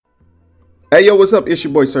Hey, yo, what's up? It's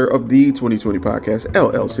your boy, sir, of the 2020 Podcast,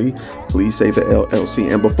 LLC. Please say the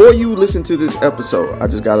LLC. And before you listen to this episode, I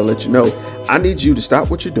just got to let you know, I need you to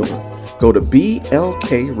stop what you're doing. Go to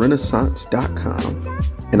blkrenaissance.com,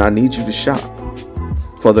 and I need you to shop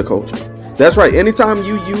for the culture. That's right. Anytime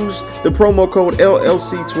you use the promo code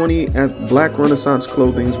LLC20 at Black Renaissance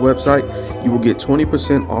Clothing's website, you will get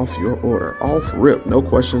 20% off your order. Off rip, no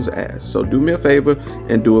questions asked. So do me a favor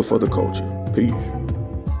and do it for the culture. Peace.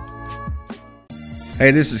 Hey,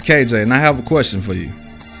 this is KJ, and I have a question for you.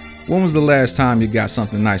 When was the last time you got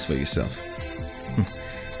something nice for yourself?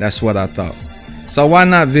 That's what I thought. So why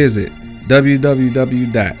not visit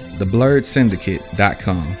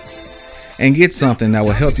www.theblurredsyndicate.com and get something that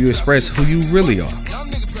will help you express who you really are.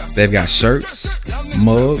 They've got shirts,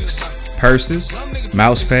 mugs, purses,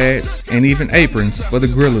 mouse pads, and even aprons for the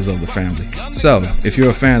grillers of the family. So, if you're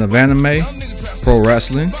a fan of anime, pro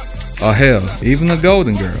wrestling, or hell, even the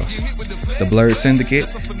Golden Girls, the Blurred Syndicate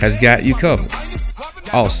has got you covered.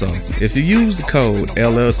 Also, if you use the code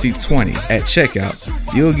LLC20 at checkout,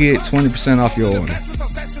 you'll get 20% off your order.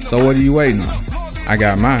 So what are you waiting on? I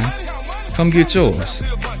got mine. Come get yours.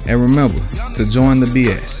 And remember to join the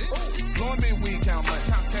BS.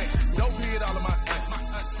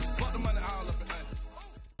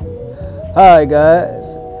 Hi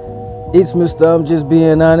guys, it's Mr. I'm Just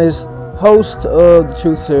Being Honest, host of the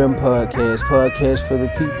Truth Serum podcast for the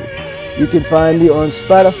people. You can find me on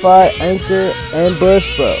Spotify, Anchor, and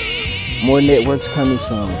Buzzsprout. More networks coming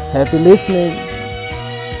soon. Happy listening.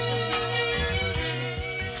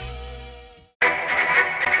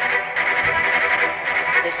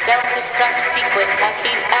 The self-destruct sequence has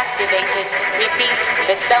been activated. Repeat,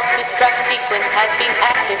 the self-destruct sequence has been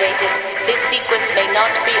activated. This sequence may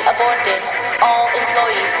not be aborted. All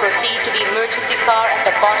employees proceed to the emergency car at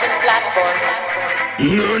the bottom platform.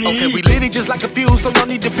 Okay, we lit it just like a fuse, so no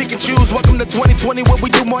need to pick and choose. Welcome to 2020, where we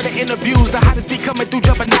do more than interviews. The hottest be coming through,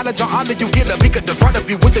 jumping knowledge on all of you. Get a peek at the front of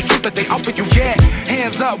you with the truth that they offer you. Yeah,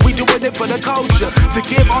 hands up, we doing it for the culture. To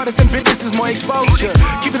give artists and businesses more exposure.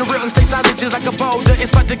 Keeping it real and stay silent just like a boulder. It's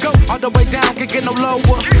about to go all the way down, can't get no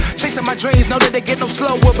lower. Chasing my dreams, know that they get no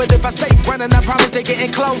slower. But if I stay running, I promise they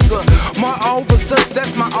getting closer. Moreover,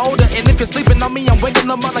 success my older. And if you're sleeping on me, I'm waking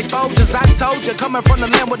them up like Folgers. I told you, coming from the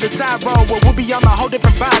land with the tide roll. Well, we'll be on a whole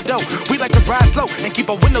different vibe though. We like to ride slow and keep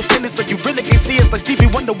our windows tinted so you really can see us. Like Stevie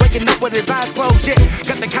Wonder waking up with his eyes closed. Yeah,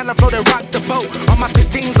 got the kind of flow that rock the boat. On my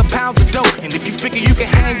 16s of pounds of dough. And if you figure you can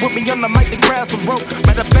hang with me on the mic, then grab some rope.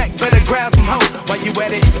 Matter of fact, better grab some hope. While you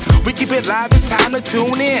at it, we keep it live, it's time to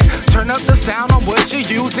tune in. Turn up the sound on what you're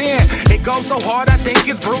using. It goes so hard, I think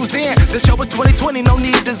it's bruising. The show is 2020, no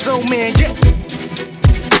need to zoom in. Yeah.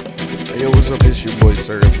 Hey, yo, what's up? It's your boy,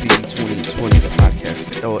 sir, of the 2020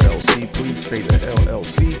 Podcast, the LLC. Please say the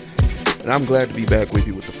LLC. And I'm glad to be back with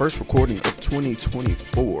you with the first recording of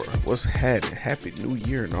 2024. What's happening? Happy New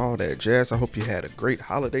Year and all that jazz. I hope you had a great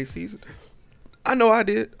holiday season. I know I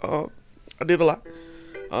did. I did a lot.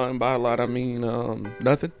 And by a lot, I mean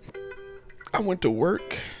nothing. I went to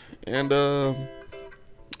work and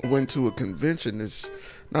went to a convention.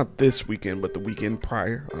 Not this weekend, but the weekend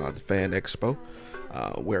prior, the Fan Expo.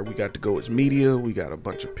 Where we got to go as media. We got a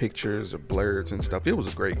bunch of pictures of blurs and stuff. It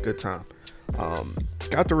was a good time.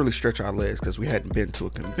 Got to really stretch our legs because we hadn't been to a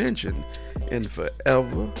convention in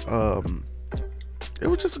forever. It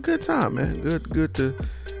was just a good time, man. Good to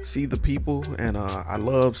see the people, and I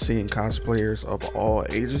love seeing cosplayers of all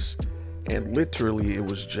ages. And literally, it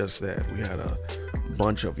was just that. We had a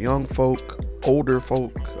bunch of young folk, older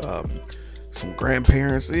folk, some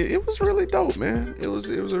grandparents. It was really dope, man. It was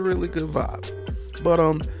a really good vibe. But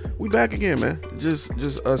we back again, man. Just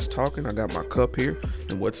us talking. I got my cup here,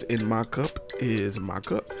 and what's in my cup is my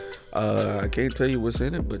cup. I can't tell you what's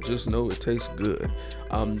in it, but just know it tastes good.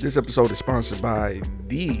 This episode is sponsored by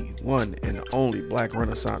the one and only Black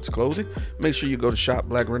Renaissance Clothing. Make sure you go to Shop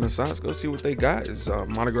Black Renaissance. Go see what they got. It's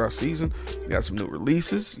Mardi Gras season. They got some new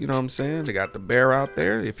releases. You know what I'm saying? They got the bear out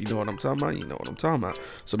there. If you know what I'm talking about, you know what I'm talking about.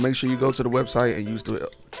 So make sure you go to the website and use the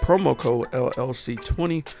promo code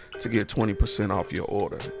LLC20 to get 20% off your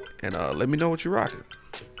order. And let me know what you're rocking.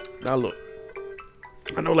 Now look,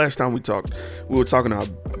 I know last time we were talking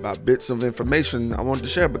about bits of information I wanted to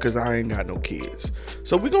share because I ain't got no kids.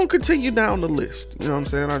 So we're going to continue down the list. You know what I'm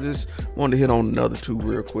saying? I just wanted to hit on another two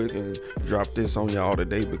real quick and drop this on y'all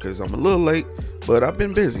today because I'm a little late, but I've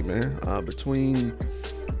been busy, man. Between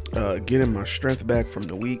getting my strength back from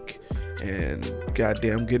the week and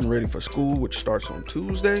goddamn getting ready for school, which starts on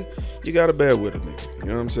Tuesday, you got to bear with me. You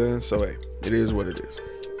know what I'm saying? So, hey, it is what it is.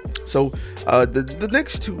 So the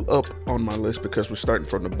next two up on my list, because we're starting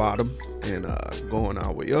from the bottom and going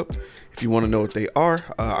our way up. If you want to know what they are,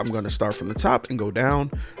 I'm going to start from the top and go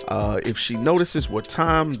down. If she notices what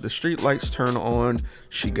time the street lights turn on,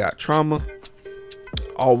 she got trauma.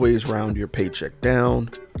 Always round your paycheck down.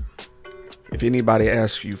 If anybody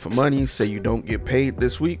asks you for money, say you don't get paid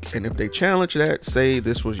this week. And if they challenge that, say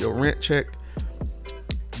this was your rent check.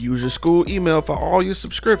 Use your school email for all your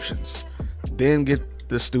subscriptions. Then get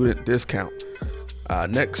the student discount.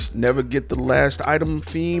 Next, never get the last item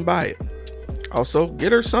if you ain't buy it. Also,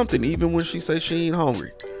 get her something even when she says she ain't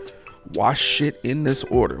hungry. Wash shit in this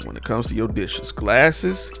order when it comes to your dishes.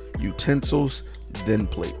 Glasses, utensils, then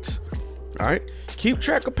plates. Alright? Keep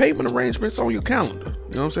track of payment arrangements on your calendar.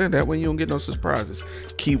 You know what I'm saying? That way you don't get no surprises.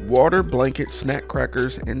 Keep water, blanket, snack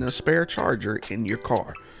crackers, and a spare charger in your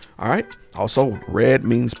car. Alright? Also, red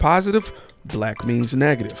means positive, black means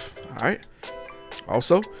negative. Alright?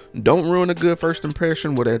 Also, don't ruin a good first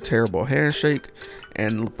impression with a terrible handshake.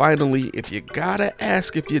 And finally, if you gotta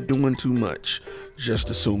ask if you're doing too much, just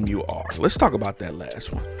assume you are. Let's talk about that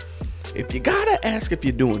last one. If you gotta ask if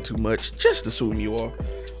you're doing too much, just assume you are.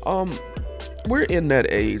 We're in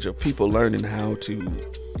that age of people learning how to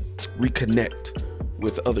reconnect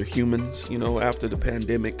with other humans. You know, after the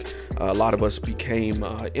pandemic, a lot of us became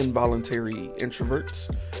involuntary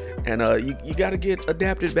introverts, and you got to get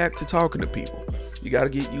adapted back to talking to people. You got to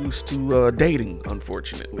get used to dating,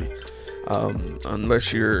 unfortunately,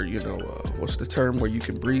 unless you're, what's the term where you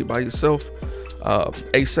can breed by yourself?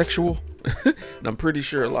 Asexual. And I'm pretty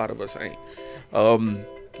sure a lot of us ain't.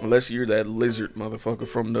 Unless you're that lizard motherfucker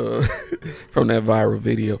from the from that viral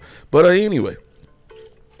video. But anyway,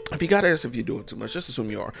 if you gotta ask if you're doing too much, just assume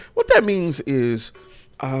you are. What that means is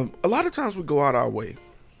a lot of times we go out our way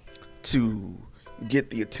to get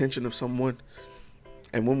the attention of someone,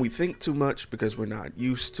 and when we think too much because we're not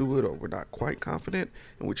used to it or we're not quite confident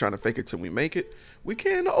and we're trying to fake it till we make it, we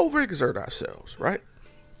can overexert ourselves, right?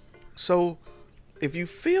 So if you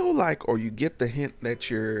feel like, or you get the hint that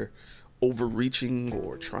you're overreaching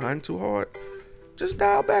or trying too hard, just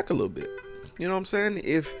dial back a little bit. You know what I'm saying?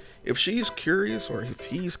 If she's curious or if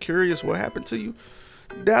he's curious what happened to you,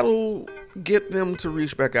 that'll get them to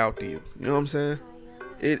reach back out to you. You know what I'm saying?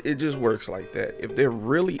 It just works like that. If they're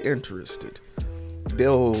really interested,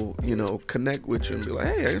 they'll, connect with you and be like,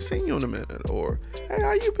 hey, I ain't seen you in a minute, or hey,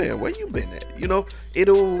 how you been? Where you been at?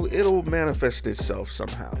 It'll manifest itself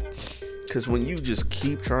somehow. Because when you just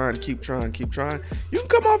keep trying, you can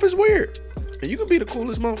come off as weird. And you can be the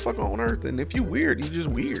coolest motherfucker on earth. And if you weird, you just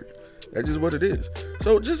weird. That's just what it is.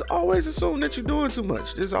 So just always assume that you're doing too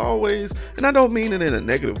much. Just always, and I don't mean it in a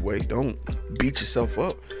negative way. Don't beat yourself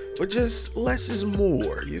up. But just less is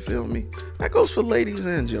more. You feel me? That goes for ladies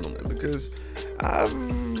and gentlemen. Because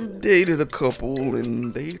I've dated a couple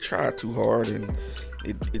and they tried too hard and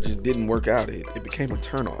it just didn't work out. It became a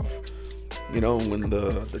turnoff. When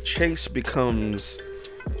the chase becomes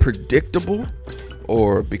predictable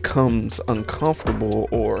or becomes uncomfortable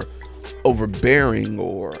or overbearing,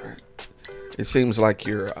 or it seems like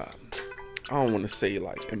you're, I don't want to say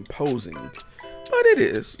like imposing, but it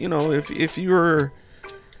is, if you're,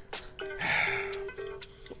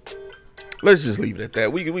 let's just leave it at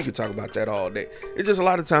that. We could talk about that all day. It's just a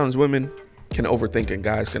lot of times women can overthink and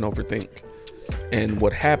guys can overthink. And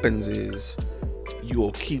what happens is,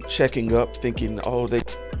 you'll keep checking up thinking,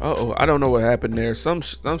 I don't know what happened there. Some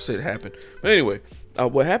shit happened. But anyway,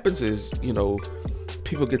 what happens is,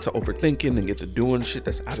 people get to overthinking and get to doing shit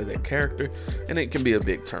that's out of their character. And it can be a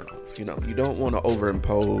big turnoff. You don't want to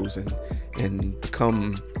overimpose and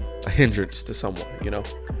become a hindrance to someone,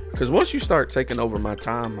 Because once you start taking over my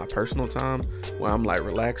time, my personal time, where I'm like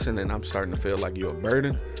relaxing and I'm starting to feel like you're a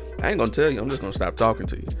burden, I ain't going to tell you. I'm just going to stop talking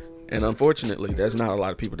to you. And unfortunately, there's not a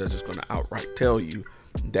lot of people that's just going to outright tell you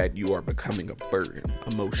that you are becoming a burden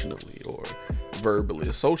emotionally or verbally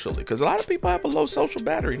or socially. Because a lot of people have a low social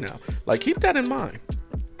battery now. Like, keep that in mind.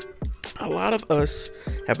 A lot of us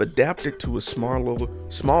have adapted to a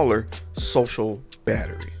smaller social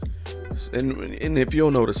battery. And if you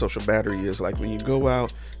don't know what a social battery is, like when you go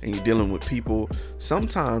out and you're dealing with people,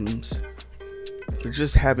 sometimes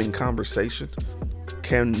just having conversation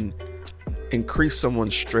can increase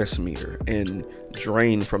someone's stress meter and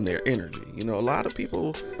drain from their energy. A lot of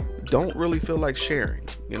people don't really feel like sharing.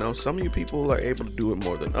 Some of you people are able to do it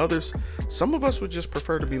more than others. Some of us would just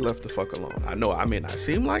prefer to be left the fuck alone. I know I may not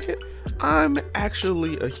seem like it. I'm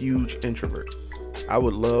actually a huge introvert. I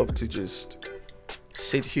would love to just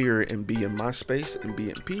sit here and be in my space and be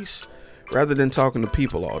in peace rather than talking to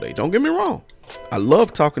people all day. Don't get me wrong. I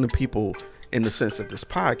love talking to people in the sense of this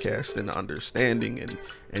podcast and understanding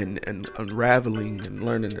and unraveling and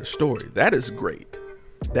learning their story. That is great.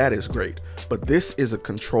 That is great. But this is a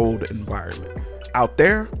controlled environment. Out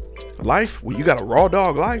there, life, when you got a raw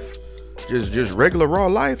dog life, just regular raw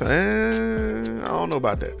life, I don't know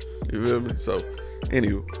about that. You feel me? So,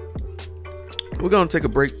 anyway, we're going to take a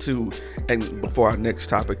break too, and before our next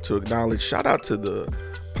topic, to acknowledge, shout out to the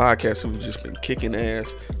podcast who've just been kicking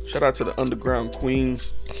ass. Shout out to the Underground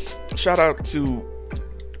Queens. Shout out to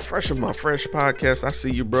Fresh of My Fresh podcast. I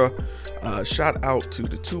see you, bro. Shout out to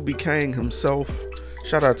the 2B Kang himself.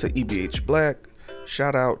 Shout out to EBH Black.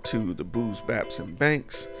 Shout out to the Booze, Baps, and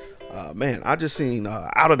Banks. Man, I just seen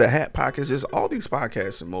Out of the Hat podcast. Just all these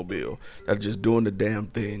podcasts in Mobile that are just doing the damn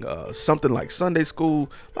thing. Something like Sunday School.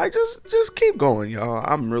 Like, just keep going, y'all.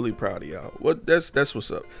 I'm really proud of y'all. That's what's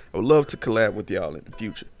up. I would love to collab with y'all in the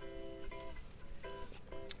future.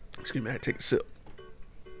 Excuse me, I had to take a sip.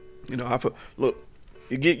 You know, look,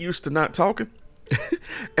 you get used to not talking,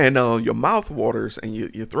 and your mouth waters and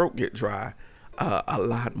your throat get dry a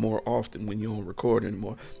lot more often when you don't record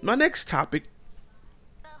anymore. My next topic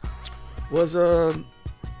was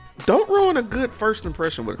don't ruin a good first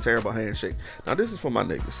impression with a terrible handshake. Now, this is for my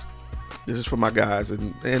niggas. This is for my guys,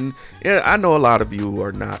 and yeah, I know a lot of you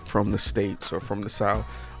are not from the States or from the South,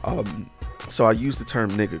 so I use the term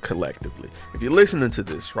nigga collectively. If you're listening to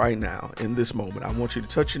this right now, in this moment, I want you to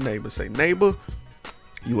touch your neighbor, say, neighbor,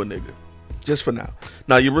 you a nigga. Just for now.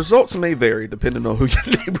 Now, your results may vary depending on who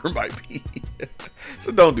your neighbor might be.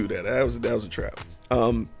 So don't do that. That was a trap.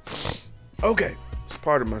 Okay. It's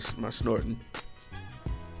part of my snorting.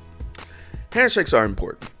 Handshakes are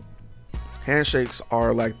important. Handshakes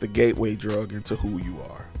are like the gateway drug into who you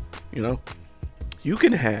are. You know? You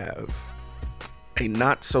can have a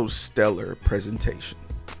not so stellar presentation.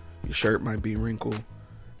 Your shirt might be wrinkled.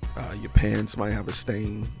 Your pants might have a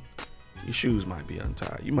stain. Your shoes might be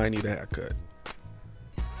untied. You might need a haircut.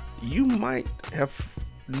 You might have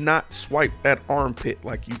not swiped that armpit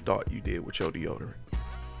like you thought you did with your deodorant.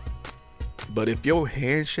 But if your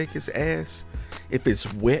handshake is ass, if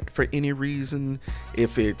it's wet for any reason,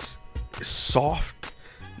 if it's soft,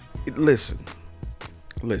 listen.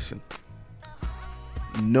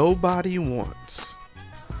 Nobody wants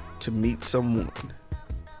to meet someone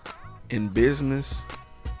in business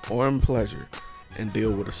or in pleasure and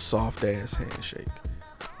deal with a soft ass handshake.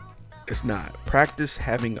 It's not. Practice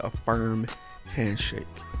having a firm handshake.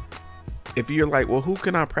 If you're like, well, who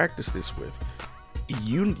can I practice this with?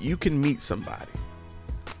 You can meet somebody.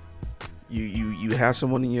 You have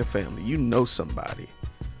someone in your family. You know somebody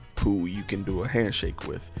who you can do a handshake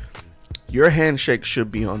with. Your handshake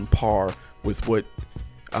should be on par with what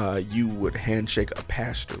you would handshake a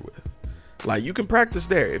pastor with. Like, you can practice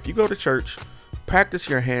there. If you go to church, practice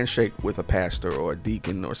your handshake with a pastor or a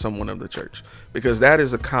deacon or someone of the church, because that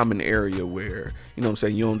is a common area where, you know what I'm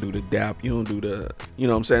saying, you don't do the dap, you don't do the, you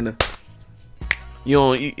know what I'm saying, you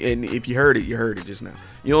don't, and if you heard it just now.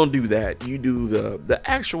 You don't do that. You do the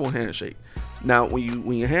actual handshake. Now,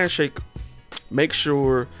 when you handshake, make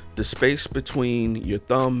sure the space between your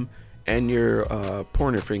thumb and your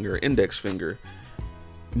pointer finger, index finger,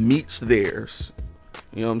 meets theirs.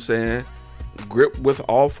 You know what I'm saying? Grip with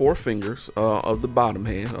all four fingers of the bottom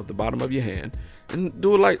of your hand, and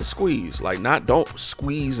do it like a squeeze. Like, don't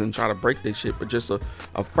squeeze and try to break that shit, but just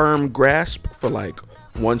a firm grasp for like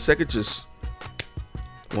 1 second. Just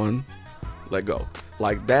one, let go.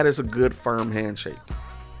 Like, that is a good firm handshake.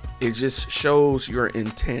 It just shows your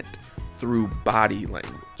intent through body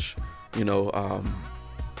language. You know,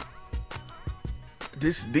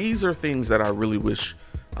 these are things that I really wish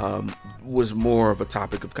was more of a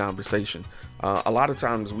topic of conversation. A lot of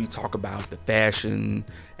times we talk about the fashion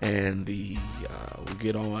and we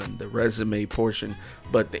get on the resume portion,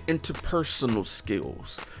 but the interpersonal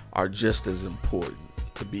skills are just as important,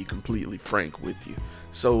 to be completely frank with you.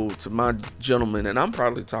 So to my gentlemen, and I'm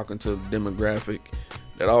probably talking to a demographic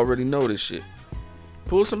that already know this shit,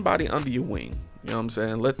 pull somebody under your wing. You know what I'm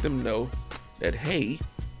saying? Let them know that, hey,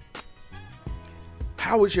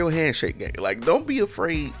 how is your handshake game? Like, don't be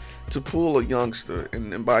afraid to pull a youngster,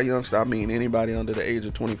 and by youngster I mean anybody under the age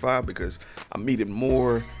of 25, because I'm meeting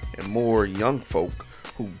more and more young folk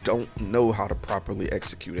who don't know how to properly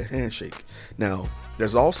execute a handshake. Now,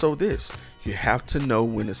 there's also this: you have to know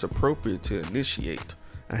when it's appropriate to initiate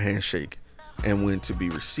a handshake and when to be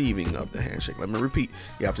receiving of the handshake. Let me repeat: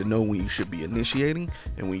 you have to know when you should be initiating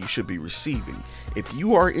and when you should be receiving. If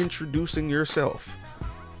you are introducing yourself,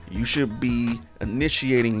 you should be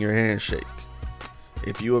initiating your handshake.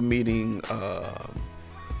 If you are meeting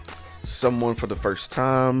someone for the first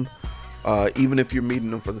time, even if you're meeting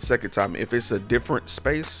them for the second time, if it's a different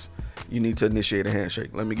space, you need to initiate a handshake.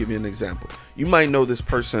 Let me give you an example. You might know this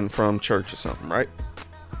person from church or something, right?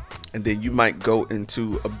 And then you might go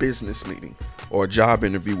into a business meeting or a job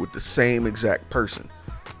interview with the same exact person,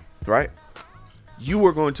 right? You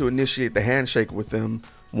are going to initiate the handshake with them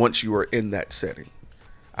once you are in that setting.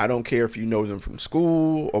 I don't care if you know them from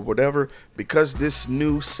school or whatever, because this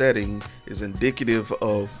new setting is indicative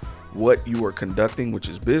of what you are conducting, which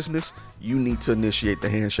is business. You need to initiate the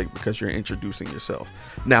handshake because you're introducing yourself.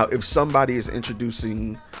 Now, if somebody is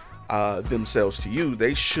introducing themselves to you,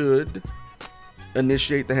 they should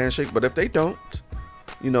initiate the handshake. But if they don't,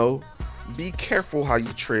 be careful how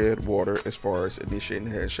you tread water as far as initiating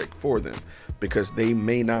the handshake for them, because they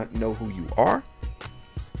may not know who you are.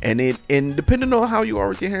 And depending on how you are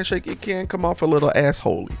with your handshake, it can come off a little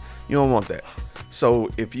assholey. You don't want that. So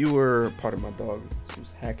if you were, part of my dog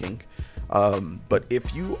who's hacking, but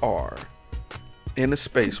if you are in a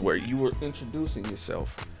space where you were introducing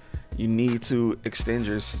yourself, you need to extend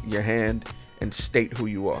your hand and state who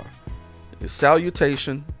you are. The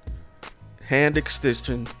salutation, hand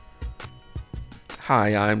extension,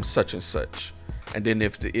 hi, I'm such and such. And then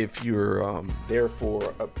if you're there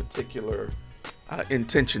for a particular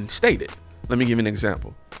intention stated. Let me give you an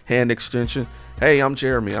example. Hand extension. Hey, I'm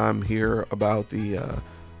Jeremy. I'm here about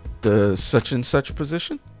the such and such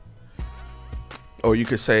position. Or you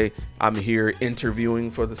could say, I'm here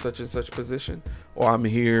interviewing for the such and such position. Or I'm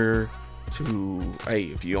here to, hey,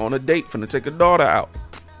 if you're on a date, finna take a daughter out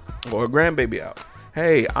or a grandbaby out.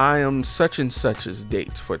 Hey, I am such and such's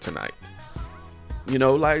date for tonight.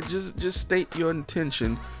 Just state your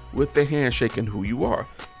intention with the handshake and who you are.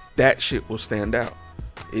 That shit will stand out.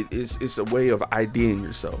 It's a way of IDing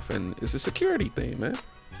yourself, and it's a security thing,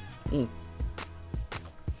 man.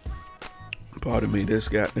 Pardon me, this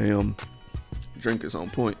goddamn drink is on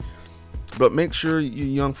point. But make sure you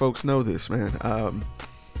young folks know this, man.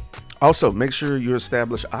 Also, make sure you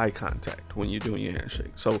establish eye contact when you're doing your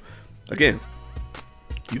handshake. So, again,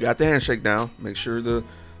 you got the handshake down. Make sure the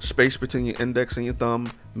space between your index and your thumb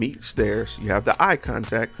meets there. So you have the eye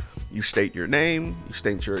contact. You state your name, you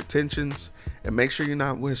state your intentions, and make sure you're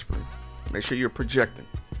not whispering. Make sure you're projecting.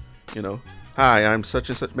 Hi, I'm such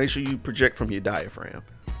and such. Make sure you project from your diaphragm,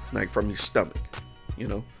 like from your stomach.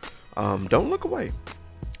 Don't look away.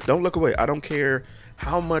 Don't look away. I don't care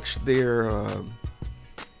how much they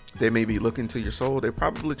may be looking to your soul. They're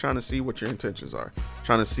probably trying to see what your intentions are,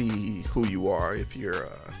 trying to see who you are if you're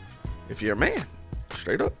a man,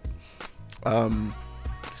 straight up.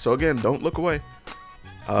 So again, don't look away.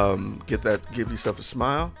 Give yourself a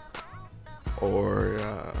smile, or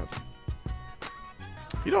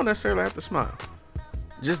you don't necessarily have to smile.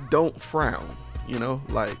 Just don't frown.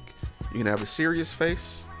 Like you can have a serious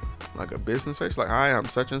face, like a business face, like hi, I'm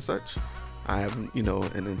such and such. I have an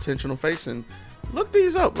intentional face, and look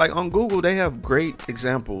these up. Like on Google, they have great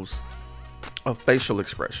examples of facial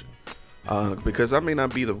expression. Because I may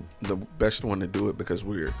not be the best one to do it because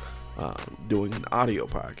we're doing an audio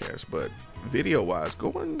podcast, but video wise,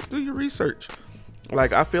 go and do your research.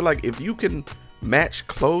 Like I feel like if you can match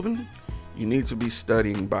clothing, you need to be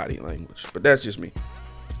studying body language. But that's just me.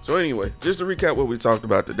 So anyway, just to recap what we talked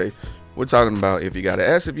about today, we're talking about if you gotta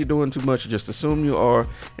ask if you're doing too much, just assume you are,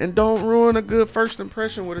 and don't ruin a good first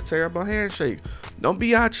impression with a terrible handshake. Don't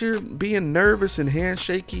be out here being nervous and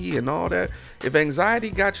handshaky and all that. If anxiety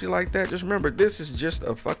got you like that, just remember this is just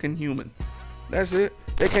a fucking human. That's it.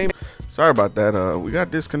 They can't. Sorry about that. We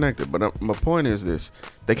got disconnected, but my point is this: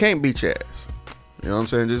 they can't beat your ass. You know what I'm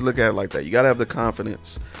saying? Just look at it like that. You gotta have the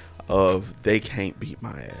confidence of they can't beat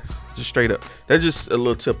my ass. Just straight up. That's just a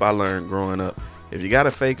little tip I learned growing up. If you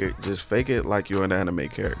gotta fake it, just fake it like you're an anime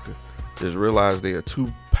character. Just realize they are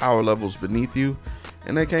 2 power levels beneath you,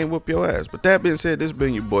 and they can't whoop your ass. But that being said, this has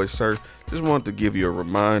been your boy, Sir. Just wanted to give you a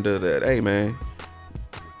reminder that, hey, man,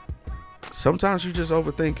 sometimes you just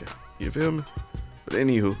overthinking. You feel me? But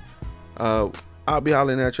anywho, I'll be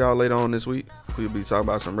hollering at y'all later on this week. We'll be talking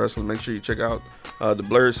about some wrestling. Make sure you check out the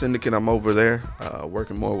Blurred Syndicate. I'm over there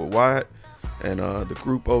working more with Wyatt and the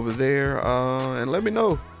group over there. And let me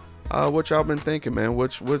know what y'all been thinking, man.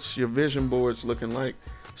 What's your vision boards looking like?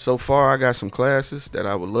 So far, I got some classes that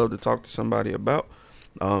I would love to talk to somebody about.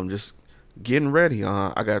 Just getting ready.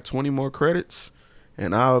 I got 20 more credits,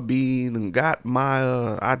 and got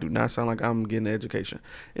my, I do not sound like I'm getting education.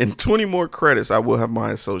 In 20 more credits, I will have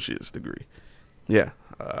my associate's degree. Yeah,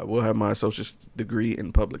 I will have my associate's degree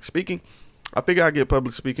in public speaking. I figure I get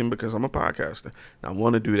public speaking because I'm a podcaster, and I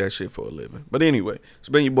want to do that shit for a living. But anyway, it's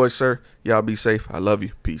been your boy, Sir. Y'all be safe. I love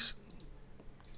you. Peace.